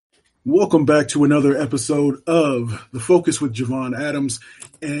Welcome back to another episode of The Focus with Javon Adams.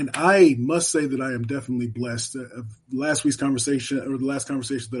 And I must say that I am definitely blessed. Last week's conversation, or the last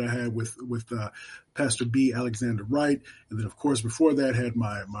conversation that I had with Pastor B. Alexander Wright. And then, of course, before that, had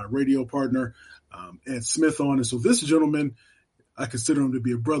my radio partner, Ed Smith, on. And so this gentleman, I consider him to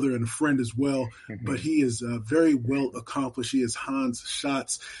be a brother and a friend as well, but he is very well accomplished. He is Hans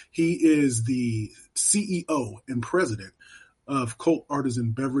Schatz. He is the CEO and president of Colt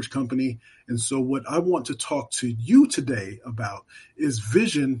Artisan Beverage Company. And so what I want to talk to you today about is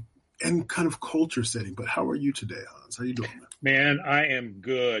vision and kind of culture setting. But how are you today, Hans? How are you doing, man? I am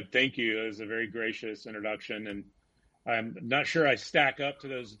good. Thank you. It was a very gracious introduction. And I'm not sure I stack up to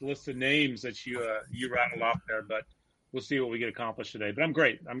those list of names that you rattled off there, but we'll see what we get accomplished today. But I'm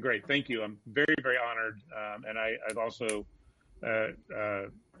great. Thank you. I'm very, very honored. And I've also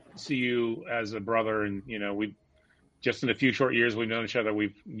see you as a brother. And, we just in a few short years we've known each other,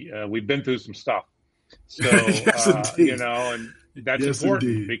 we've been through some stuff. So, yes, and that's yes,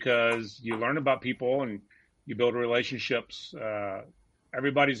 important indeed. because you learn about people and you build relationships.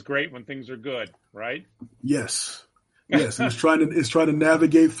 Everybody's great when things are good, right? Yes. Yes. And it's trying to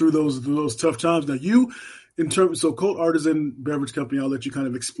navigate through those tough times. Now so Colt Artisan Beverage Company, I'll let you kind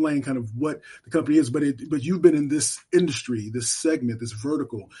of explain kind of what the company is, but you've been in this industry, this segment, this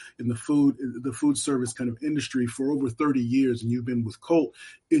vertical in the food service kind of industry for over 30 years. And you've been with Colt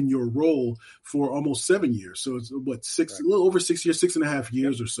in your role for almost 7 years. So it's Right. a little over 6 years, 6.5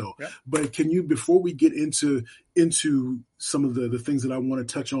 years Yep. or so. Yep. But can you, before we get into some of the things that I want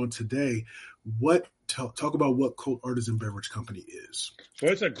to touch on today, talk about what Colt Artisan Beverage Company is? So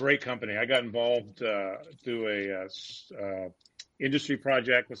it's a great company. I got involved through a industry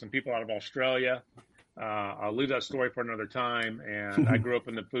project with some people out of Australia. I'll leave that story for another time. And I grew up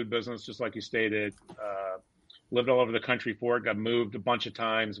in the food business, just like you stated. Lived all over the country for it. Got moved a bunch of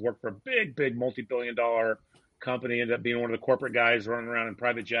times. Worked for a big multi-billion-dollar company. Ended up being one of the corporate guys running around in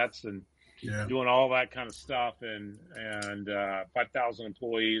private jets and doing all that kind of stuff. And 5,000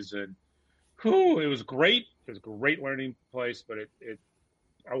 employees. And it was great. It was a great learning place, but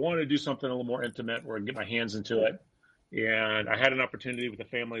I wanted to do something a little more intimate where I can get my hands into it. And I had an opportunity with a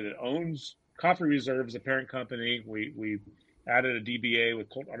family that owns Coffee Reserve, a parent company. We added a DBA with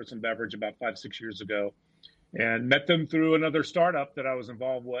Colt Artisan Beverage about 5-6 years ago and met them through another startup that I was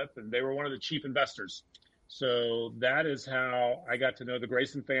involved with. And they were one of the chief investors. So that is how I got to know the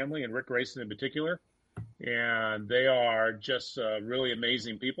Grayson family and Rick Grayson in particular. And they are just really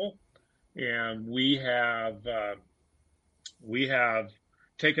amazing people. And we have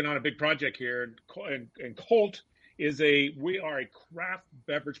taken on a big project here, and Colt we are a craft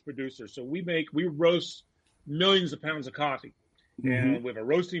beverage producer. So we roast millions of pounds of coffee, and we have a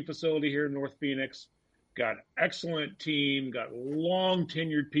roasting facility here in North Phoenix. Got an excellent team, got long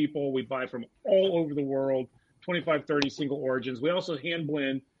tenured people. We buy from all over the world, 25, 30 single origins. We also hand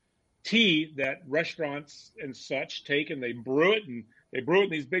blend tea that restaurants and such take, and they brew it in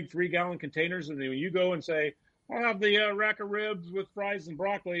these big 3-gallon containers. And then when you go and say, I'll have the rack of ribs with fries and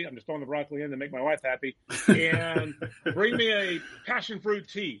broccoli, I'm just throwing the broccoli in to make my wife happy, and bring me a passion fruit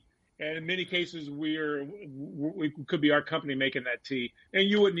tea. And in many cases, we could be our company making that tea, and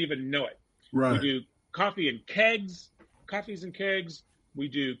you wouldn't even know it. Right. We do coffees in kegs. We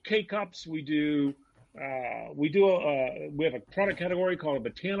do K-cups. We have a product category called a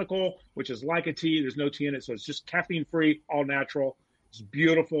botanical, which is like a tea. There's no tea in it, so it's just caffeine-free, all natural. It's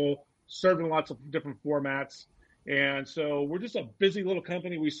beautiful, served in lots of different formats. And so we're just a busy little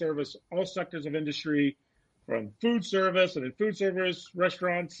company. We service all sectors of industry, from food service and in food service,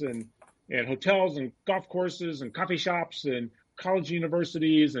 restaurants and hotels and golf courses and coffee shops and college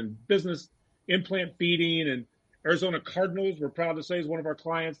universities and business implant feeding. And Arizona Cardinals, we're proud to say, is one of our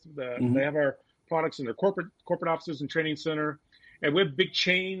clients. They have our products in their corporate offices and training center. And we have big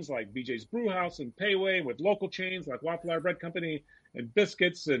chains like BJ's Brewhouse and Payway, with local chains like Wildflower Bread Company and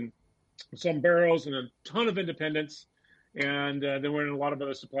Biscuits and Sombreros, and a ton of independents. And then we're in a lot of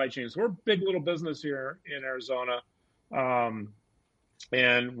other supply chains. So we're a big little business here in Arizona.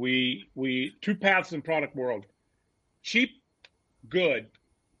 And we two paths in product world: cheap, good.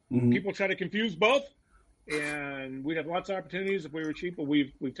 People try to confuse both, and we'd have lots of opportunities if we were cheap, but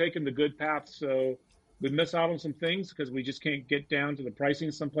we've taken the good path. So we miss out on some things because we just can't get down to the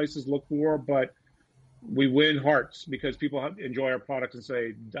pricing some places look for, but we win hearts because people enjoy our products and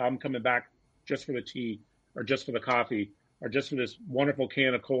say, I'm coming back just for the tea, or just for the coffee, or just for this wonderful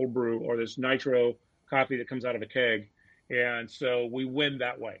can of cold brew, or this nitro coffee that comes out of a keg. And so we win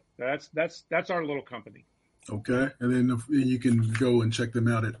that way. That's our little company. Okay. And then you can go and check them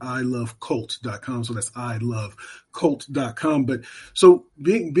out at ilovecult.com. So that's ilovecult.com. But so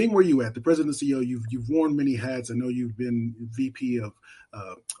being where you at, the president and CEO, you've worn many hats. I know you've been VP of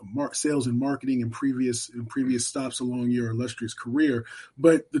sales and marketing in previous stops along your illustrious career.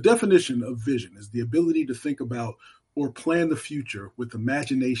 But the definition of vision is the ability to think about or plan the future with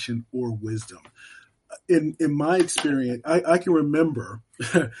imagination or wisdom. In my experience, I can remember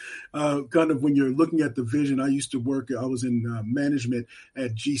kind of when you're looking at the vision. I used to work. I was in management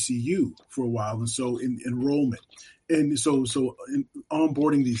at GCU for a while, and so in enrollment, and so in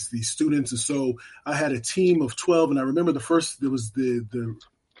onboarding these students, and so I had a team of 12, and I remember there was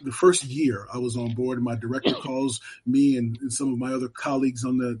the first year I was on board, and my director calls me and some of my other colleagues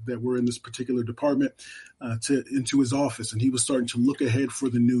that were in this particular department into his office, and he was starting to look ahead for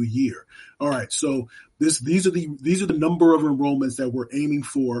the new year. All right, so these are the number of enrollments that we're aiming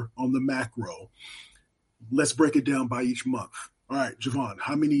for on the macro. Let's break it down by each month. All right, Javon,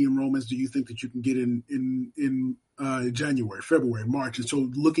 how many enrollments do you think that you can get in January, February, March? And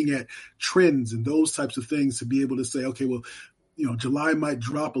so looking at trends and those types of things to be able to say, okay, well, July might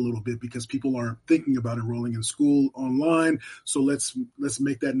drop a little bit because people aren't thinking about enrolling in school online. So let's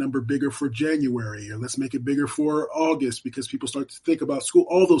make that number bigger for January, or let's make it bigger for August because people start to think about school,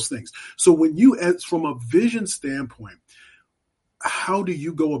 all those things. So from a vision standpoint, how do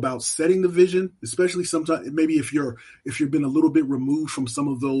you go about setting the vision, especially sometimes maybe if you've been a little bit removed from some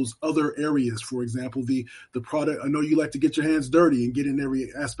of those other areas? For example, the product. I know you like to get your hands dirty and get in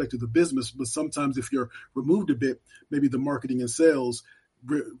every aspect of the business, but sometimes if you're removed a bit, maybe the marketing and sales,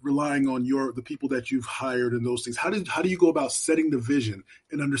 relying on the people that you've hired and those things. How do you go about setting the vision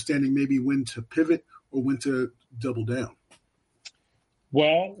and understanding maybe when to pivot or when to double down?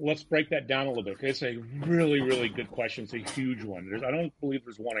 Well, let's break that down a little bit. It's a really, really good question. It's a huge one. I don't believe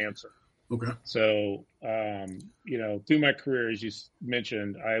there's one answer. Okay. So, through my career, as you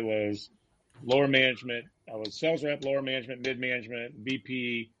mentioned, I was lower management. I was sales rep, lower management, mid-management,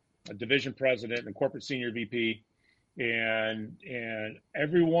 VP, a division president, and corporate senior VP. And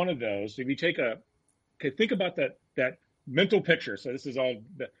every one of those, if you think about that mental picture. So this is all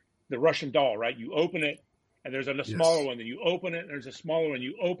the Russian doll, right? You open it, and there's a smaller one. Then you open it, and there's a smaller one.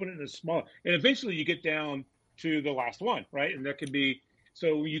 You open it, and it's smaller. And eventually you get down to the last one, right? And that could be,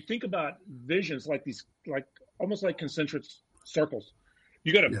 so when you think about visions like these, like almost like concentric circles.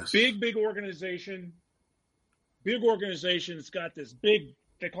 You got a big organization. Big organization. It's got this big,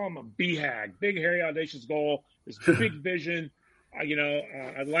 they call them a BHAG, big, hairy, audacious goal, this big vision.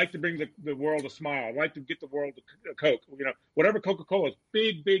 I'd like to bring the world a smile. I'd like to get the world a Coke. Whatever Coca-Cola is,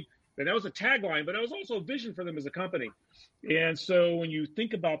 big. And that was a tagline, but that was also a vision for them as a company. And so when you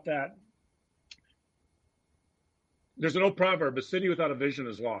think about that, there's an old proverb: a city without a vision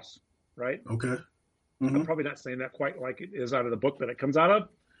is lost, right? Okay. Mm-hmm. I'm probably not saying that quite like it is out of the book that it comes out of,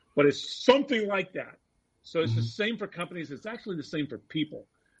 but it's something like that. So it's the same for companies. It's actually the same for people.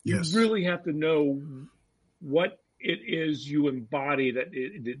 Yes. You really have to know what it is you embody, that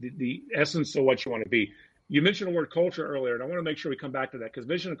the essence of what you want to be. You mentioned the word culture earlier, and I want to make sure we come back to that because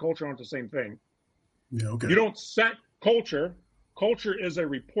vision and culture aren't the same thing. Yeah, okay. You don't set culture. Culture is a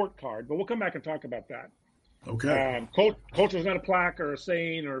report card, but we'll come back and talk about that. Okay. Culture is not a plaque or a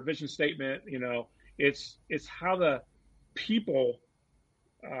saying or a vision statement. It's how the people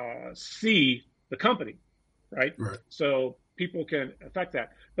see the company, right? Right. So people can affect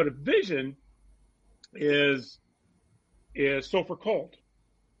that. But a vision is so for Colt,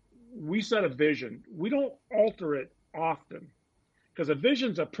 we set a vision. We don't alter it often because a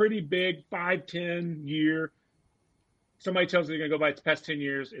vision's a pretty big 5-10 year. Somebody tells me they're going to go by the past 10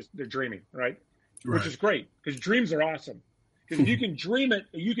 years, they're dreaming, right? Which is great because dreams are awesome. Because if you can dream it,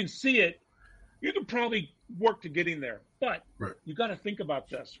 you can see it, you can probably work to getting there. But you got to think about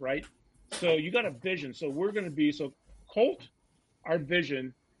this, right? So you got a vision. So we're going to be, Colt, our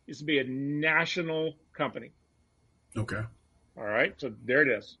vision is to be a national company. Okay. All right. So there it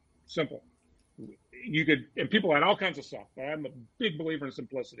is. Simple. And people had all kinds of stuff, but I'm a big believer in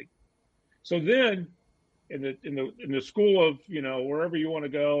simplicity. So then in the school of, wherever you want to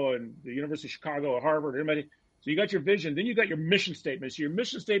go, and the University of Chicago or Harvard, everybody, so you got your vision, then you got your mission statement. So your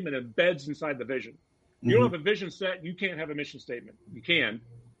mission statement embeds inside the vision. You don't have a vision set, you can't have a mission statement. You can,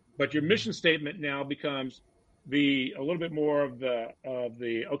 but your mission statement now becomes a little bit more of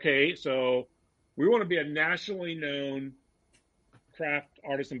the okay, so we want to be a nationally known craft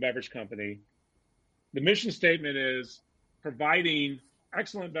artisan beverage company. The mission statement is providing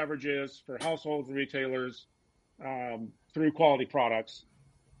excellent beverages for households and retailers through quality products.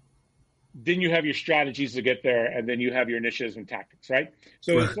 Then you have your strategies to get there, and then you have your initiatives and tactics, right?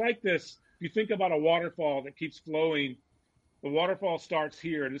 So it's like this you think about a waterfall that keeps flowing, the waterfall starts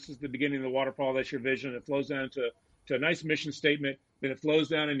here. This is the beginning of the waterfall. That's your vision. It flows down to a nice mission statement. Then it flows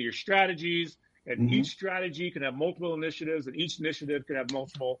down into your strategies. And each strategy can have multiple initiatives, and each initiative can have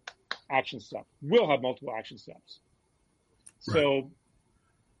multiple action steps. Will have multiple action steps. Right. So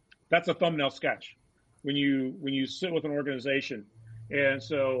that's a thumbnail sketch when you sit with an organization. And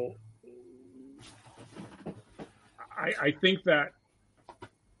so I think that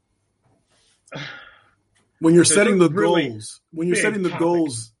when you're setting the really goals, when you're setting the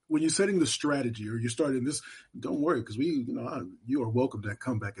goals, when you're setting the strategy, or you're starting this, don't worry, because you are welcome to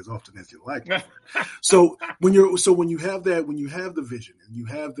come back as often as you like. So when you have the vision and you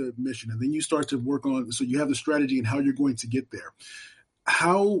have the mission, and then you start to work on, so you have the strategy and how you're going to get there.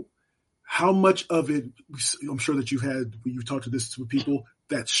 How much of it, I'm sure that you've talked to this with people,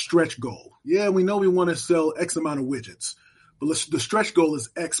 that stretch goal. Yeah, we know we want to sell X amount of widgets, but the stretch goal is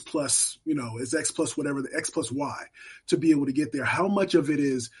X plus, is X plus whatever, the X plus Y to be able to get there. How much of it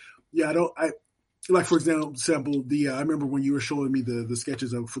is, like, for example, I remember when you were showing me the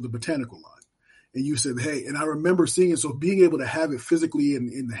sketches for the botanical line, and you said, hey, and I remember seeing it. So being able to have it physically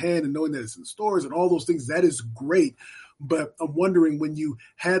in the hand and knowing that it's in stores and all those things, that is great. But I'm wondering, when you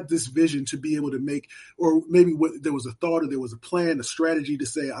had this vision to be able to make, or maybe there was a thought or there was a plan, a strategy to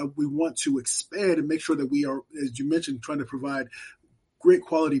say, we want to expand and make sure that we are, as you mentioned, trying to provide great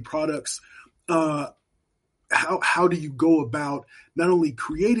quality products. How do you go about not only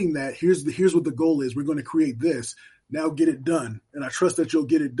creating that? Here's what the goal is. We're going to create this. Now get it done. And I trust that you'll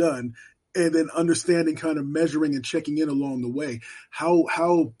get it done. And then understanding, kind of measuring and checking in along the way.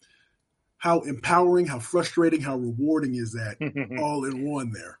 How empowering, how frustrating, how rewarding is that all in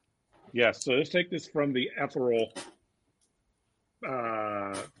one there? Yes. So let's take this from the ethereal,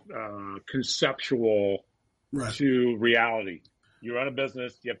 conceptual to reality. You run a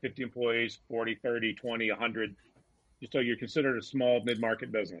business, you have 50 employees, 40, 30, 20, 100. So you're considered a small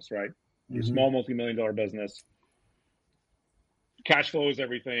mid-market business, right? You're a small multi-million-dollar business. Cash flow is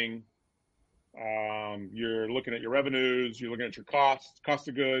everything. You're looking at your revenues. You're looking at your cost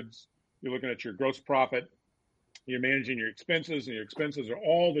of goods. You're looking at your gross profit. You're managing your expenses, and your expenses are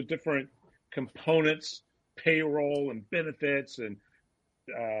all the different components, payroll and benefits and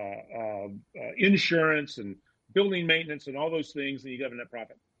insurance and building maintenance and all those things, and you have a net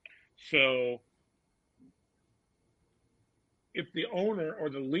profit. So if the owner or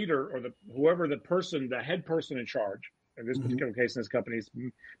the leader or whoever the head person in charge, in this particular case in this company, is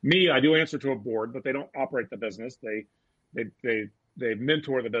me, I do answer to a board, but they don't operate the business. They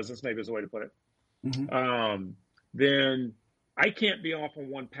mentor the business, maybe is a way to put it. Then I can't be off on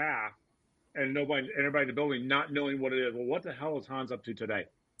one path and everybody in the building not knowing what it is. Well, what the hell is Hans up to today?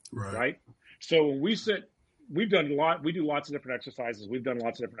 Right? So when we do lots of different exercises. We've done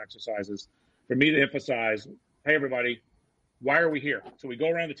lots of different exercises for me to emphasize, hey, everybody, why are we here? So we go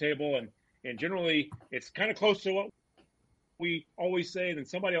around the table, and generally it's kind of close to what we always say, and then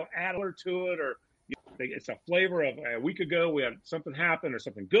somebody will add a word to it, or it's a flavor of a week ago we had something happen, or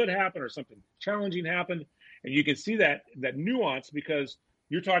something good happened, or something challenging happened. And you can see that nuance, because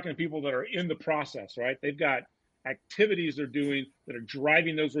you're talking to people that are in the process, right? They've got activities they're doing that are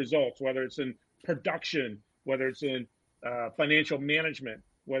driving those results, whether it's in production, whether it's in financial management,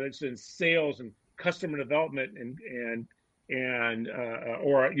 whether it's in sales and customer development,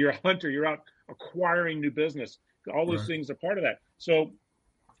 or you're a hunter, you're out acquiring new business. All those things are part of that. So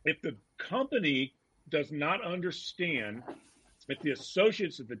if the company does not understand, if the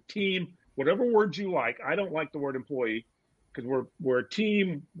associates, if the team, whatever word you like, I don't like the word employee, because we're a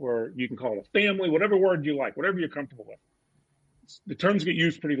team, you can call it a family, whatever word you like, whatever you're comfortable with. The terms get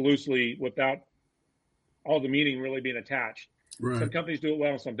used pretty loosely without all the meaning really being attached. Some companies do it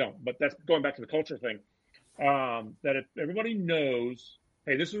well and some don't. But that's going back to the culture thing. That if everybody knows,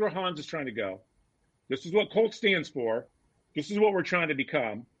 hey, this is where Hans is trying to go. This is what Colt stands for. This is what we're trying to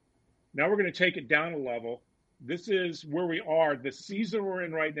become. Now we're going to take it down a level. This is where we are. The season we're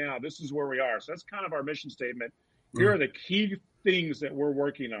in right now, this is where we are. So that's kind of our mission statement. Here are the key things that we're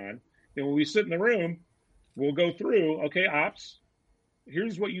working on. Then when we sit in the room, we'll go through, okay, ops,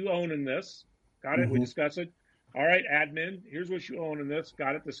 here's what you own in this. Got it? We discuss it. All right, admin, here's what you own in this.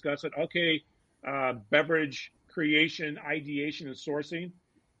 Got it? Discuss it. Okay, beverage creation, ideation, and sourcing.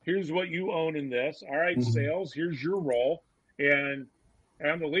 Here's what you own in this. All right, sales, here's your role. And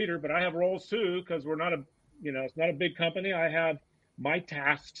I'm the leader, but I have roles too, because we're not it's not a big company. I have my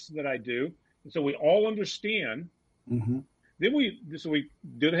tasks that I do. And so we all understand. Then we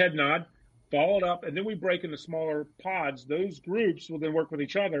do the head nod, follow it up, and then we break into smaller pods. Those groups will then work with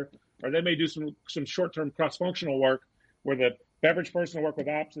each other, or they may do some short-term cross-functional work where beverage person to work with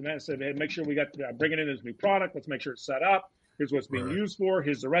ops, and then said, hey, make sure we got bringing in this new product. Let's make sure it's set up. Here's what's being used for.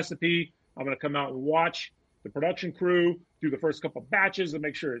 Here's the recipe. I'm going to come out and watch the production crew do the first couple batches and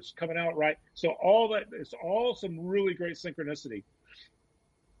make sure it's coming out right. So all that, it's all some really great synchronicity.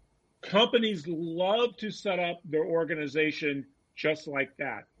 Companies love to set up their organization just like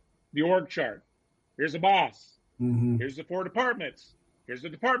that. The org chart. Here's the boss. Mm-hmm. Here's the 4 departments. Here's the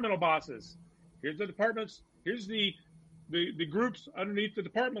departmental bosses. Here's the departments. Here's the groups underneath the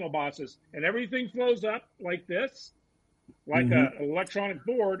departmental bosses. And everything flows up like this, like an electronic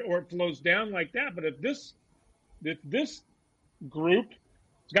board, or it flows down like that. But if this group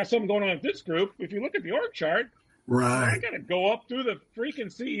has got something going on with this group, if you look at the org chart, right, I got to go up through the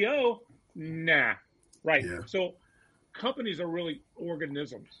freaking CEO. Nah. Right. Yeah. So companies are really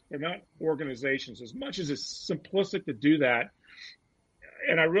organisms. They're not organizations. As much as it's simplistic to do that,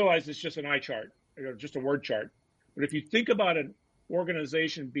 and I realize it's just an eye chart, just a word chart. But if you think about an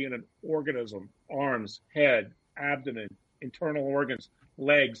organization being an organism, arms, head, abdomen, internal organs,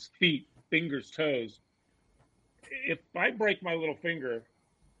 legs, feet, fingers, toes. If I break my little finger,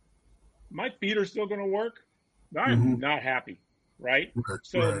 my feet are still going to work. I'm not happy, right?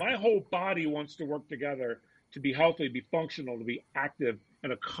 So my whole body wants to work together to be healthy, to be functional, to be active,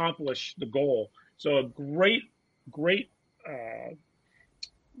 and accomplish the goal. So a great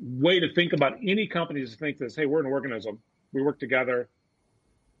way to think about any company is to think this: hey, we're an organism. We work together.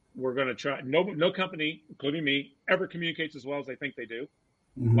 We're going to try. No company, including me, ever communicates as well as they think they do.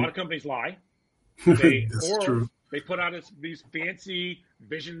 A lot of companies lie. True. They put out these fancy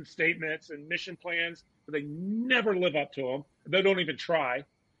vision statements and mission plans, but they never live up to them. They don't even try,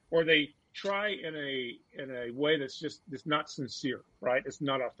 or they try in a way that's not sincere, right? It's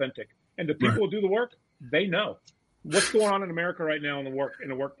not authentic. And the people who do the work, they know what's going on in America right now in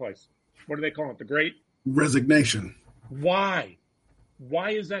the workplace. What do they call it? The Great Resignation. Why?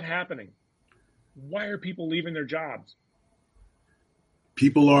 Why is that happening? Why are people leaving their jobs?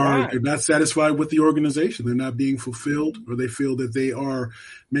 People they're not satisfied with the organization. They're not being fulfilled, or they feel that they are,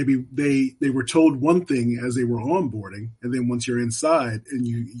 maybe they were told one thing as they were onboarding, and then once you're inside and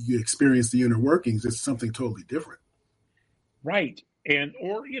you experience the inner workings, it's something totally different. Right.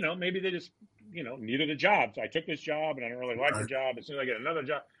 Or maybe they just, needed a job. So I took this job and I don't really like the job. As soon as I get another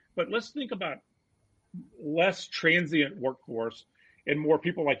job. But let's think about less transient workforce and more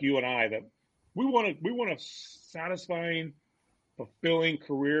people like you and I, that we want a satisfying, fulfilling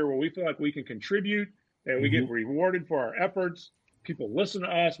career where we feel like we can contribute and we get rewarded for our efforts. People listen to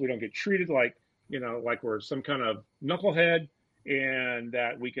us. We don't get treated like we're some kind of knucklehead, and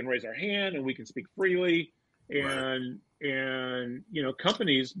that we can raise our hand and we can speak freely. And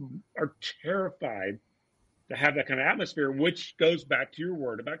companies are terrified to have that kind of atmosphere, which goes back to your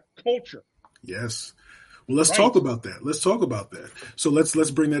word about culture. Yes. Well, let's talk about that. So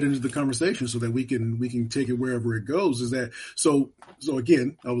let's bring that into the conversation so that we can take it wherever it goes. So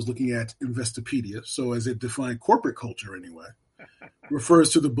again, I was looking at Investopedia. So as it defined corporate culture anyway, refers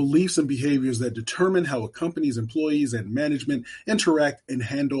to the beliefs and behaviors that determine how a company's employees and management interact and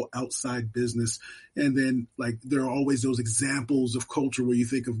handle outside business. And then, there are always those examples of culture where you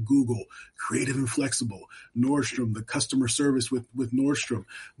think of Google, creative and flexible, Nordstrom, the customer service with Nordstrom.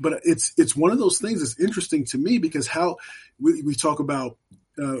 But it's one of those things that's interesting to me, because how we talk about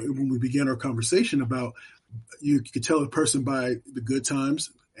when we began our conversation about, you could tell a person by the good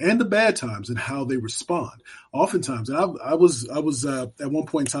times and the bad times and how they respond. Oftentimes, and I was at one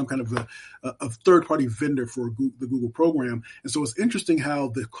point in time kind of a third-party vendor for the Google program, and so it's interesting how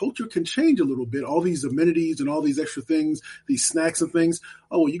the culture can change a little bit. All these amenities and all these extra things, these snacks and things.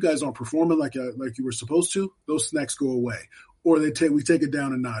 Oh, well, you guys aren't performing like you were supposed to. Those snacks go away, or we take it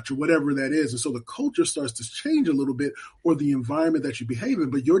down a notch, or whatever that is. And so the culture starts to change a little bit, or the environment that you behave in.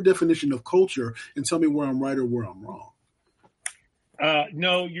 But your definition of culture, and tell me where I'm right or where I'm wrong.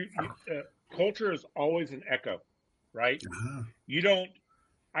 No, culture is always an echo, right?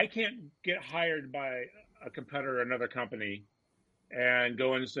 I can't get hired by a competitor or another company and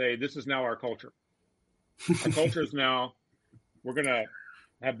go and say, this is now our culture. Our culture is now, we're going to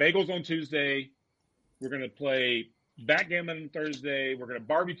have bagels on Tuesday. We're going to play backgammon on Thursday. We're going to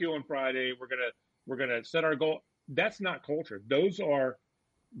barbecue on Friday. We're going to set our goal. That's not culture. Those are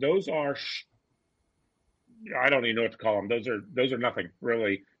I don't even know what to call them. Those are nothing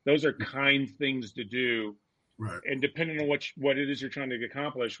really. Those are kind things to do. Right. And depending on what it is you're trying to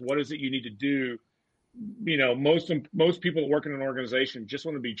accomplish, what is it you need to do? Most people that work in an organization just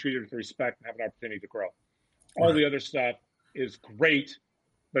want to be treated with respect and have an opportunity to grow. All the other stuff is great,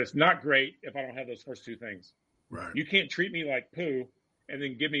 but it's not great if I don't have those first two things. Right. You can't treat me like poo and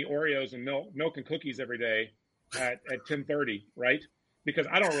then give me Oreos and milk and cookies every day at 10:30, right? Because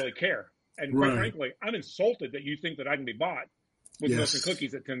I don't really care. And quite Right. frankly, I'm insulted that you think that I can be bought with milk and Yes.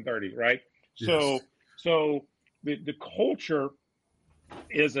 cookies at 10:30, right? Yes. So the culture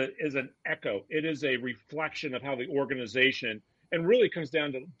is an echo. It is a reflection of how the organization, and really comes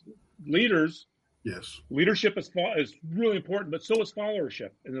down to leaders. Yes. Leadership is really important, but so is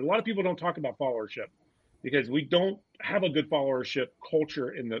followership. And a lot of people don't talk about followership because we don't have a good followership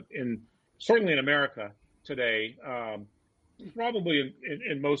culture in certainly in America today. Probably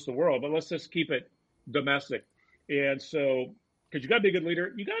in most of the world, but let's just keep it domestic. And so, because you got to be a good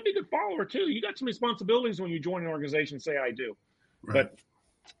leader, you got to be a good follower too. You got some responsibilities when you join an organization. Say I do, Right. but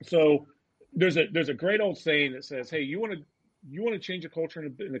so there's a great old saying that says, "Hey, you want to change the culture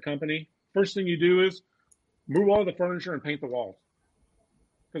in the company? First thing you do is move all the furniture and paint the walls."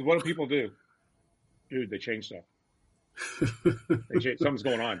 Because what do people do? Dude, they change stuff. Something's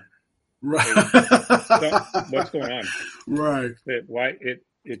going on. Right. What's going on? Right.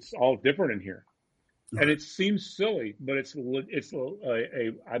 It's all different in here, Right. and it seems silly, but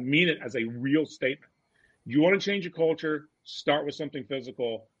I mean it as a real statement. You want to change your culture, start with something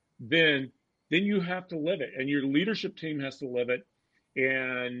physical, then you have to live it, and your leadership team has to live it,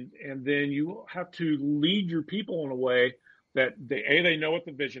 and then you have to lead your people in a way that they know what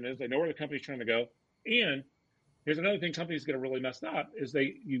the vision is, they know where the company's trying to go, and here's another thing companies get really messed up is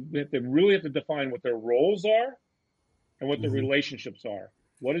you really have to define what their roles are and what the relationships are.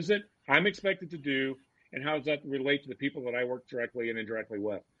 What is it I'm expected to do, and how does that relate to the people that I work directly and indirectly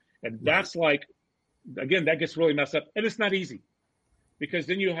with? And that's like, again, that gets really messed up, and it's not easy because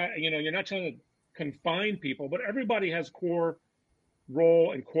then you're not trying to confine people, but everybody has core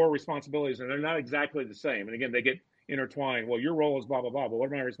role and core responsibilities, and they're not exactly the same. And again, they get intertwined. Well, your role is blah blah blah, but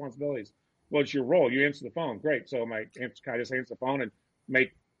what are my responsibilities? Well, it's your role. You answer the phone. Great. So can I just answer the phone and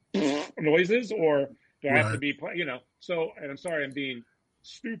make noises, or do I have to be, so, and I'm sorry, I'm being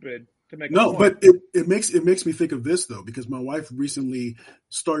stupid to make no, a point. but it makes me think of this though, because my wife recently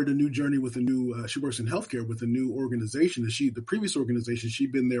started a new journey with a new, she works in healthcare with a new organization. And the previous organization,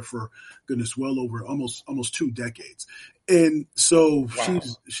 she'd been there for goodness, well over almost 2 decades. And so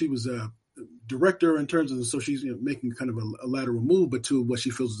she was a director in terms of, so she's making kind of a lateral move, but to what she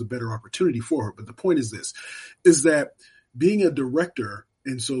feels is a better opportunity for her. But the point is is that being a director,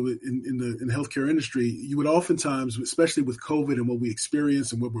 and so in the healthcare industry, you would oftentimes, especially with COVID and what we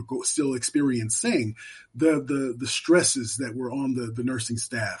experience and what we're still experiencing, the stresses that were on the nursing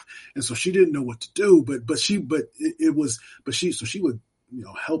staff, and so she didn't know what to do. She would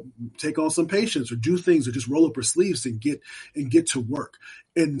help take on some patients or do things or just roll up her sleeves and get to work.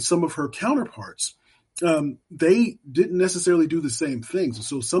 And some of her counterparts, they didn't necessarily do the same things.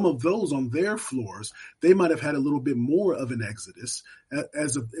 So some of those on their floors, they might have had a little bit more of an exodus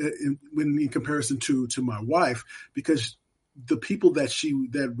when in comparison to my wife, because the people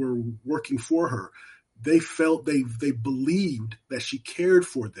that were working for her, they felt they believed that she cared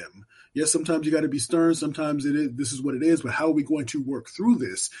for them. Yes, sometimes you got to be stern. Sometimes this is what it is, but how are we going to work through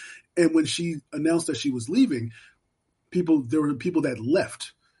this? And when she announced that she was leaving, there were people that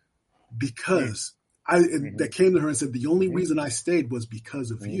left because that came to her and said, the only reason I stayed was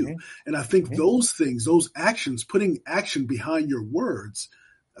because of you. And I think those things, those actions, putting action behind your words,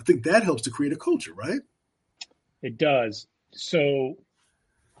 I think that helps to create a culture, right? It does. So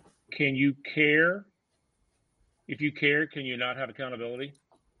can you care? If you care, can you not have accountability?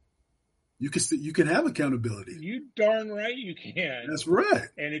 You can have accountability. You darn right you can. That's right.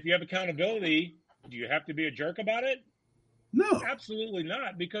 And if you have accountability, do you have to be a jerk about it? No. Absolutely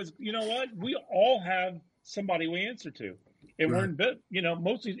not. Because you know what? We all have somebody we answer to. And we're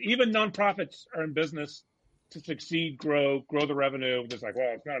mostly, even nonprofits are in business to succeed, grow the revenue. It's like,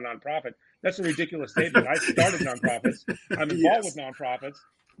 well, it's not a nonprofit. That's a ridiculous statement. I started nonprofits. I'm involved with nonprofits.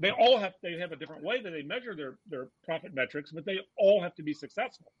 They have a different way that they measure their profit metrics, but they all have to be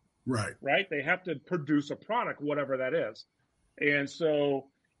successful. Right. They have to produce a product, whatever that is. And so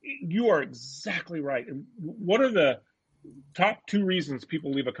you are exactly right. And what are the top 2 reasons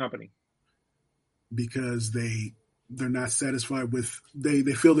people leave a company? Because they're not satisfied with, they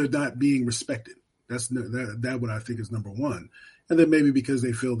feel they're not being respected. That's that what I think is number 1. And then maybe because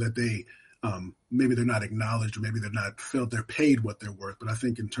they feel that maybe they're not acknowledged, or maybe they're not felt they're paid what they're worth. But I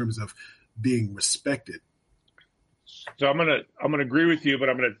think in terms of being respected. So I'm gonna agree with you, but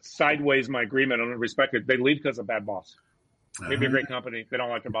I'm gonna sideways my agreement. I'm gonna respect it. They leave because of a bad boss. Maybe a great company. They don't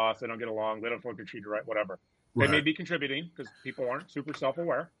like their boss. They don't get along. They don't feel like they're treated right. Whatever. They may be contributing because people aren't super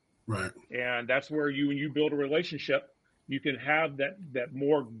self-aware. Right. And that's where when you build a relationship, you can have that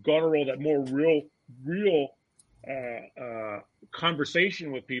more guttural, that more real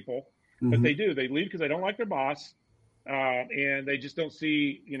conversation with people but they do. They leave because they don't like their boss, and they just don't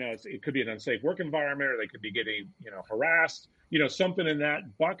see. It could be an unsafe work environment, or they could be getting harassed. Something in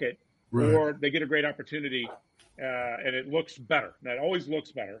that bucket, Right. or they get a great opportunity, and it looks better. That always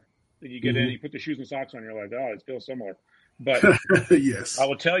looks better. Then you get in, you put the shoes and socks on, you're like, oh, it feels similar. But yes, I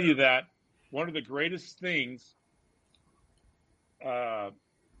will tell you that one of the greatest things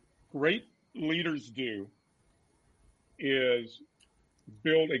great leaders do is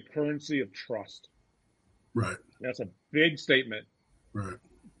build a currency of trust. right. That's a big statement. Right.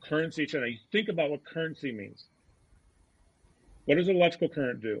 Currency. Now you think about what currency means. What does electrical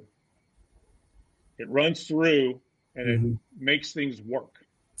current do? It runs through and it makes things work.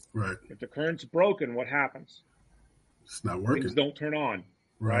 Right. If the current's broken, what happens? It's not working. Things don't turn on.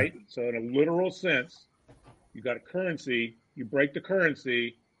 Right? So in a literal sense, you got a currency, you break the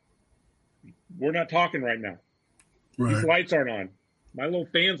currency, we're not talking right now. Right. These lights aren't on. My little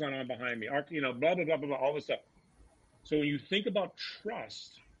fan's aren't on behind me. Blah, blah, blah, blah, blah, all this stuff. So when you think about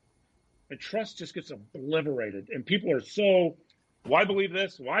trust, and trust just gets obliterated. And people are so, why believe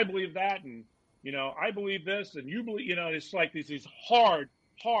this? Why believe that? And, I believe this and you believe, it's like these hard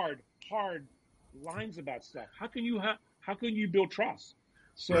lines about stuff. How can you build trust?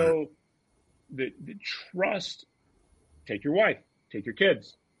 So the trust, take your wife, take your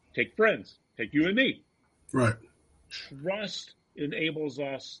kids, take friends, take you and me. Right. Trust enables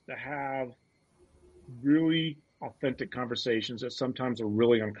us to have really authentic conversations that sometimes are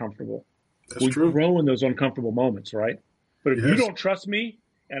really uncomfortable. That's true. Grow in those uncomfortable moments, right? But if you don't trust me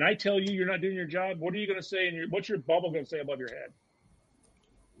and I tell you you're not doing your job, what are you going to say? And what's your bubble going to say above your head?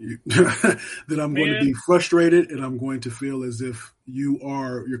 That I'm going to be frustrated and I'm going to feel as if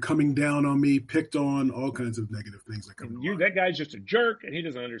you're coming down on me, picked on, all kinds of negative things that come. That guy's just a jerk and he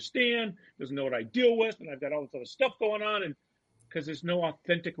doesn't understand, doesn't know what I deal with, and I've got all this other stuff going on, and because there's no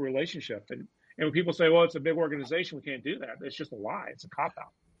authentic relationship. And when people say, well, it's a big organization, we can't do that. It's just a lie. It's a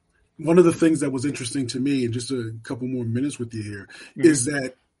cop-out. One of the things that was interesting to me, and just a couple more minutes with you here, is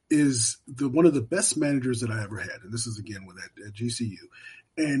that one of the best managers that I ever had, and this is again with at GCU.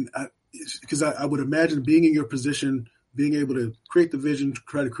 And because I would imagine being in your position, being able to create the vision,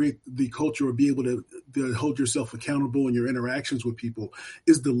 try to create the culture, or be able to hold yourself accountable in your interactions with people,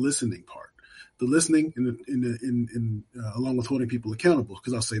 is the listening part. The listening along with holding people accountable.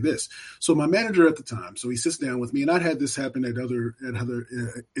 Because I'll say this: so my manager at the time, so he sits down with me, and I'd had this happen at other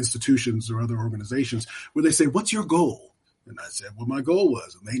institutions or other organizations where they say, "What's your goal?" And I said what my goal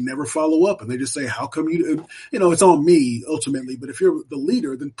was, and they never follow up, and they just say, "How come you?" It's on me ultimately. But if you're the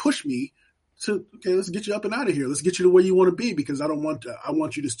leader, then push me to, okay, let's get you up and out of here. Let's get you to where you want to be, because I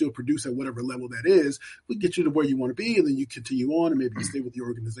want you to still produce at whatever level that is. We get you to where you want to be, and then you continue on, and maybe you stay with your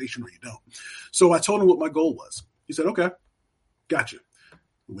organization or you don't. So I told him what my goal was. He said, "Okay, gotcha."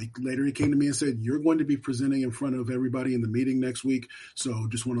 A week later, he came to me and said, "You're going to be presenting in front of everybody in the meeting next week, so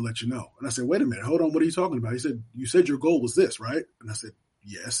just want to let you know." And I said, "Wait a minute, hold on, what are you talking about?" He said, "You said your goal was this, right?" And I said,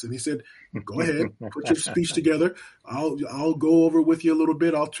 "Yes." And he said, "Go ahead, put your speech together. I'll go over with you a little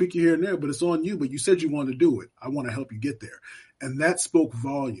bit. I'll tweak you here and there, but it's on you. But you said you wanted to do it. I want to help you get there." And that spoke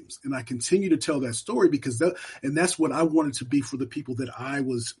volumes. And I continue to tell that story because that's what I wanted to be for the people that I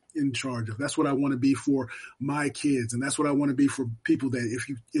was in charge of. That's what I want to be for my kids. And that's what I want to be for people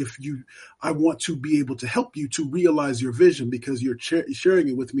that I want to be able to help you to realize your vision, because you're sharing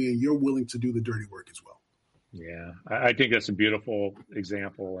it with me and you're willing to do the dirty work as well. Yeah, I think that's a beautiful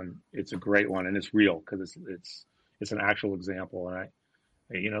example, and it's a great one, and it's real because it's an actual example. And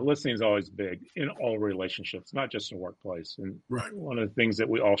listening is always big in all relationships, not just in the workplace. And one of the things that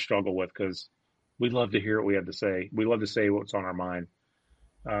we all struggle with, because we love to hear what we have to say. We love to say what's on our mind.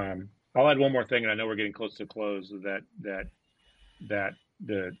 I'll add one more thing, and I know we're getting close to close. That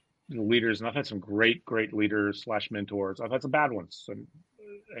the leaders, and I've had some great leaders / mentors. I've had some bad ones,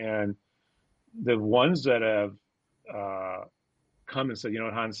 and the ones that have come and said, "You know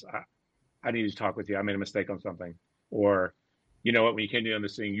what, Hans, I need to talk with you. I made a mistake on something," or, "You know what, when you came to on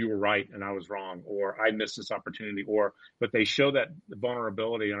this thing, you were right and I was wrong," or "I missed this opportunity," but they show that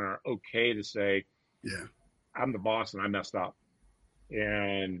vulnerability and are okay to say, "Yeah, I'm the boss and I messed up."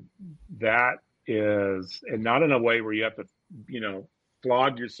 And that is, and not in a way where you have to,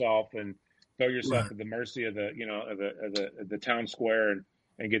 flog yourself and throw yourself at the mercy of the town square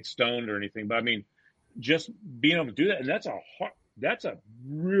and get stoned or anything. But I mean, just being able to do that. And that's a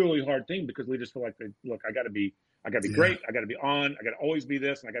really hard thing, because we just feel like, look, I gotta be great. I gotta be on, I gotta always be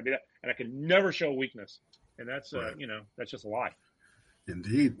this, and I gotta be that. And I can never show weakness. And that's, that's just a lie.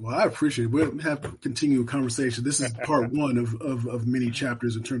 Indeed. Well, I appreciate it. We'll have continued conversation. This is part one of many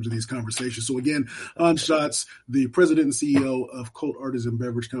chapters in terms of these conversations. So again, Hans Schatz, the president and CEO of Colt Artisan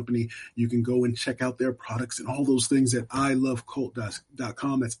Beverage Company. You can go and check out their products and all those things at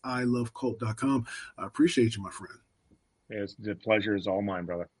ilovecolt.com. That's ilovecolt.com. I appreciate you, my friend. It's, the pleasure is all mine,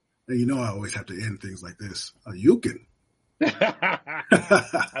 brother. And you know I always have to end things like this. You can.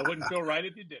 I wouldn't feel right if you didn't.